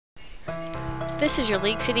This is your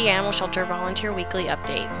League City Animal Shelter Volunteer Weekly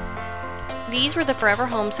Update. These were the Forever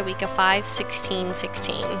Homes the week of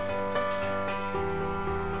 5/16/16.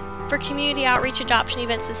 For community outreach, adoption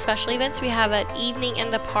events, and special events, we have an evening in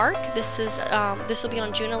the park. This will be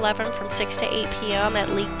on June 11th from 6 to 8 p.m. at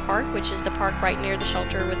League Park, which is the park right near the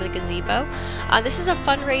shelter with the gazebo. This is a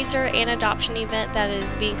fundraiser and adoption event that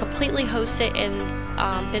is being completely hosted in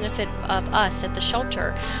benefit of us at the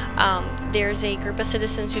shelter. There's a group of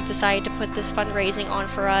citizens who've decided to put this fundraising on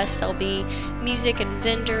for us. There'll be music and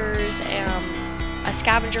vendors and a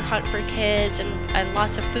scavenger hunt for kids and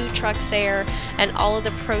lots of food trucks there, and all of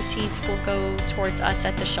the proceeds will go towards us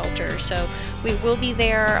at the shelter. So we will be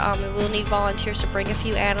there. We will need volunteers to bring a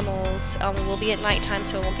few animals. We will be at nighttime,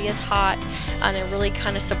 so it won't be as hot, and really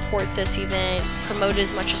kind of support this event, promote it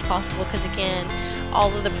as much as possible, because again, all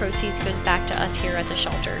of the proceeds goes back to us here at the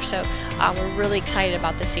shelter. So we're really excited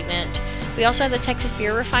about this event. We also have the Texas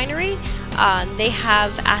Beer Refinery. They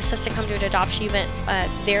have asked us to come to an adoption event at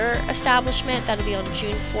their establishment. That'll be on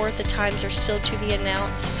June 4th. The times are still to be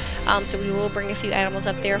announced. So we will bring a few animals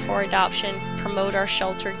up there for adoption, promote our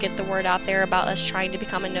shelter, get the word out there about us trying to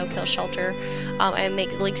become a no-kill shelter, and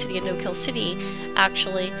make League City a no-kill city,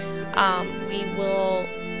 actually. We will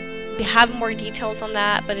have more details on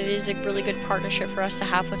that, but it is a really good partnership for us to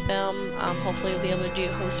have with them. Hopefully we'll be able to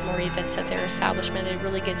host more events at their establishment. It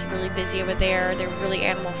really gets really busy over there. They're really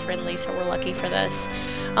animal friendly, so we're lucky for this.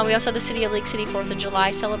 We also have the City of League City 4th of July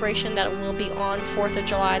celebration that will be on 4th of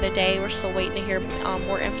July, the day. We're still waiting to hear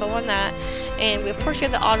more info on that. And we of course have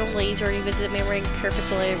the Autumn Leaves, where you visit the Memory Care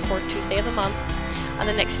Facility for Tuesday of the month.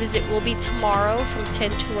 The next visit will be tomorrow from 10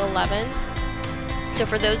 to 11. So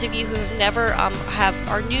for those of you who have never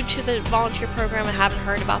are new to the volunteer program and haven't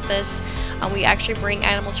heard about this, we actually bring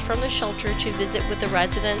animals from the shelter to visit with the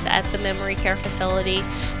residents at the memory care facility.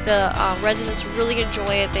 The residents really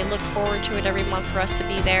enjoy it. They look forward to it every month for us to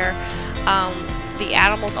be there. The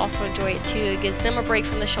animals also enjoy it too. It gives them a break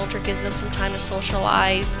from the shelter, gives them some time to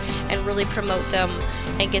socialize and really promote them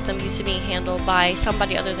and get them used to being handled by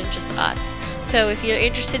somebody other than just us. So if you're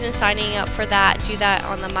interested in signing up for that, do that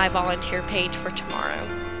on the My Volunteer page for tomorrow.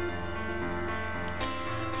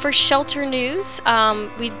 For shelter news,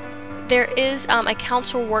 there is a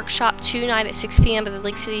council workshop tonight at 6 p.m. at the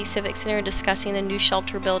League City Civic Center discussing the new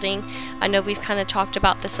shelter building. I know we've kind of talked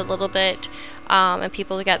about this a little bit, and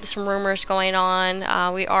people have got some rumors going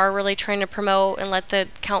on. We are really trying to promote and let the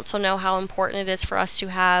council know how important it is for us to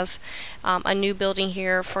have a new building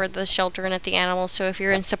here for the shelter and at the animals. So if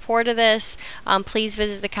you're in support of this, please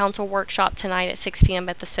visit the council workshop tonight at 6 p.m.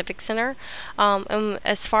 at the Civic Center.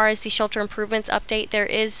 As far as the shelter improvements update, there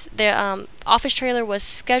is the office trailer was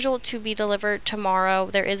scheduled to be delivered tomorrow.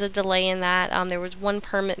 There is a delay in that. There was one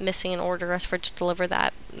permit missing in order us to deliver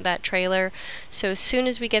that trailer. So as soon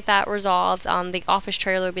as we get that resolved, the office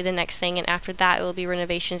trailer will be the next thing, and after that it will be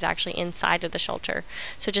renovations actually inside of the shelter.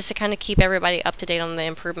 So just to kind of keep everybody up to date on the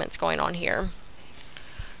improvements going on here.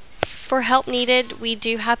 For help needed, we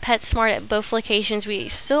do have PetSmart at both locations. We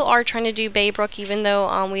still are trying to do Baybrook, even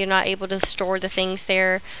though we are not able to store the things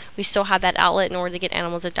there. We still have that outlet in order to get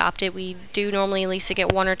animals adopted. We do normally at least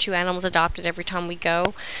get 1 or 2 animals adopted every time we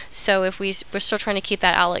go. So if we're still trying to keep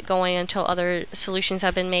that outlet going until other solutions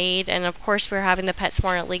have been made. And of course we're having the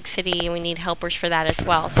PetSmart at League City, and we need helpers for that as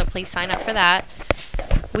well. So please sign up for that.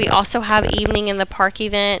 We also have Evening in the Park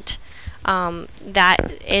event. That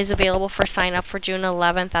is available for sign up for June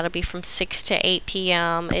 11th. That'll be from 6 to 8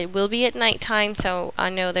 p.m. It will be at nighttime, so I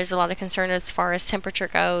know there's a lot of concern as far as temperature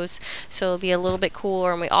goes, so it'll be a little bit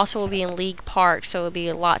cooler. And we also will be in League Park, so it'll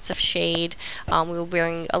be lots of shade. We will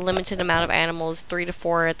bring a limited amount of animals, 3 to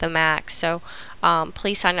 4 at the max. So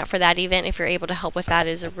please sign up for that event if you're able to help with that.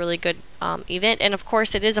 It is a really good event, and of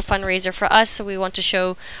course it is a fundraiser for us, so we want to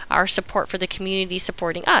show our support for the community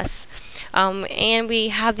supporting us. And we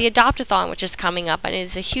have the Adopt-a-thon, which is coming up, and it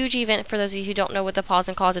is a huge event. For those of you who don't know what the Paws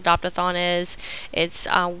and Claws Adopt-a-thon is, it's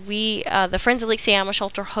the Friends of League City Animal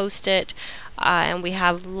Shelter host it, and we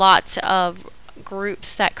have lots of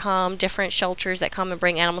groups that come, different shelters that come and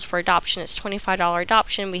bring animals for adoption. It's $25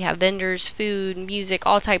 adoption. We have vendors, food, music,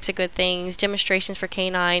 all types of good things, demonstrations for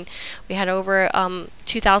canine. We had over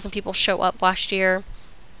 2,000 people show up last year,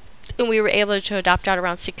 and we were able to adopt out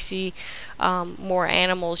around 60 more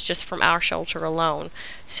animals just from our shelter alone.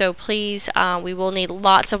 So please, we will need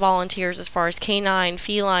lots of volunteers as far as canine,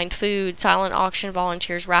 feline, food, silent auction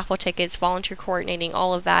volunteers, raffle tickets, volunteer coordinating,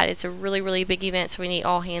 all of that. It's a really, really big event, so we need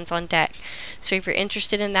all hands on deck. So if you're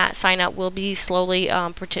interested in that, sign up will be slowly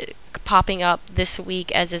popping up this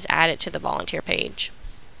week as is added to the volunteer page.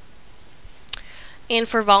 And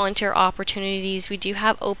for volunteer opportunities, we do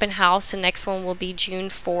have open house. The next one will be June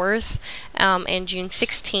 4th and June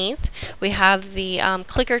 16th. We have the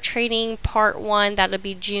clicker training part 1. That'll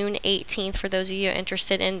be June 18th for those of you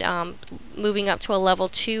interested in moving up to a level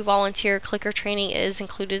 2 volunteer. Clicker training is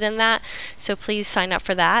included in that, so please sign up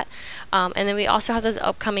for that. And then we also have those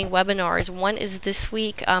upcoming webinars. One is this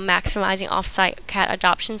week, maximizing offsite cat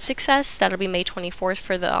adoption success. That'll be May 24th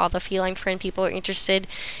for all the feline friend people who are interested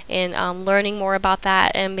in learning more about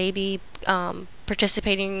that and maybe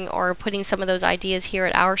participating or putting some of those ideas here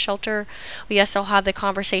at our shelter. We also have the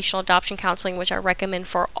conversational adoption counseling, which I recommend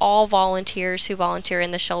for all volunteers who volunteer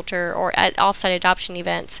in the shelter or at offsite adoption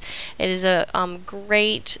events. It is a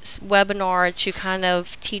great webinar to kind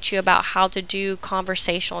of teach you about how to do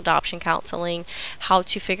conversational adoption counseling, how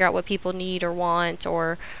to figure out what people need or want,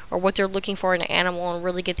 or what they're looking for in an animal, and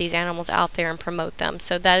really get these animals out there and promote them.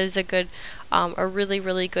 So that is a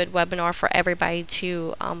really good webinar for everybody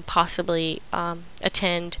to possibly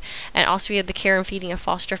attend. And also we have the care and feeding of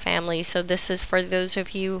foster families. So this is for those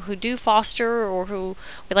of you who do foster or who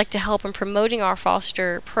would like to help in promoting our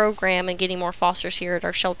foster program and getting more fosters here at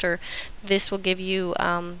our shelter. This will give you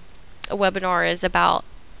a webinar is about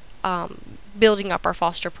building up our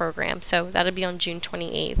foster program. So that'll be on June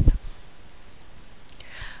 28th.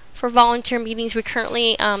 For volunteer meetings, we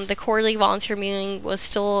currently, the quarterly volunteer meeting was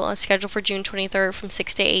still scheduled for June 23rd from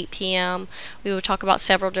 6 to 8 p.m. We will talk about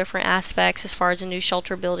several different aspects as far as a new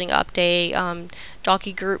shelter building update,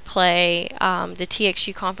 doggy group play, the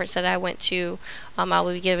TXU conference that I went to. I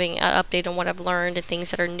will be giving an update on what I've learned and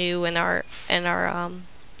things that are new in our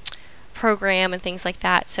program and things like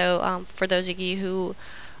that. So for those of you who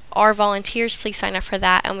are volunteers, please sign up for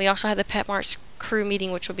that. And we also have the Pet Marks crew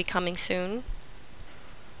meeting, which will be coming soon.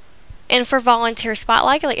 And for volunteer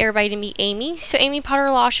spotlight, I'd like everybody to meet Amy. So Amy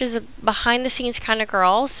Potter-Losh is a behind-the-scenes kind of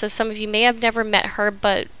girl. So some of you may have never met her,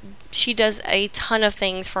 but she does a ton of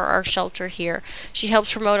things for our shelter here. She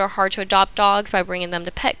helps promote our Hard to Adopt dogs by bringing them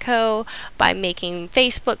to Petco, by making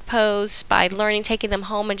Facebook posts, by taking them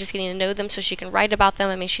home and just getting to know them so she can write about them.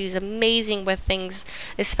 I mean, she's amazing with things,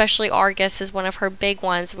 especially Argus is one of her big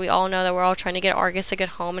ones. We all know that we're all trying to get Argus a good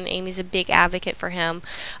home, and Amy's a big advocate for him.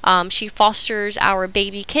 She fosters our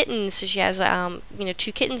baby kittens. So she has,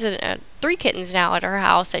 2 kittens and 3 kittens now at her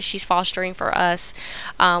house that she's fostering for us,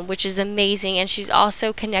 which is amazing. And she's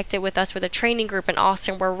also connected with us with a training group in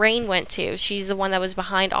Austin where Rain went to. She's the one that was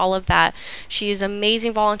behind all of that. She is an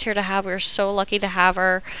amazing volunteer to have. We're so lucky to have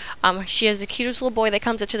her. She has the cutest little boy that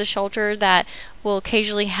comes up to the shelter that will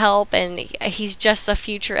occasionally help, and he's just a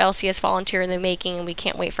future LCS volunteer in the making, and we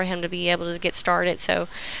can't wait for him to be able to get started. So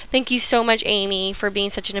thank you so much, Amy, for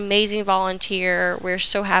being such an amazing volunteer. We're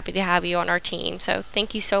so happy to have you on our team. So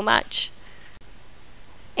thank you so much.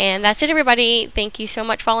 And that's it, everybody. Thank you so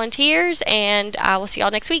much, volunteers, and I will see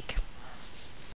y'all next week.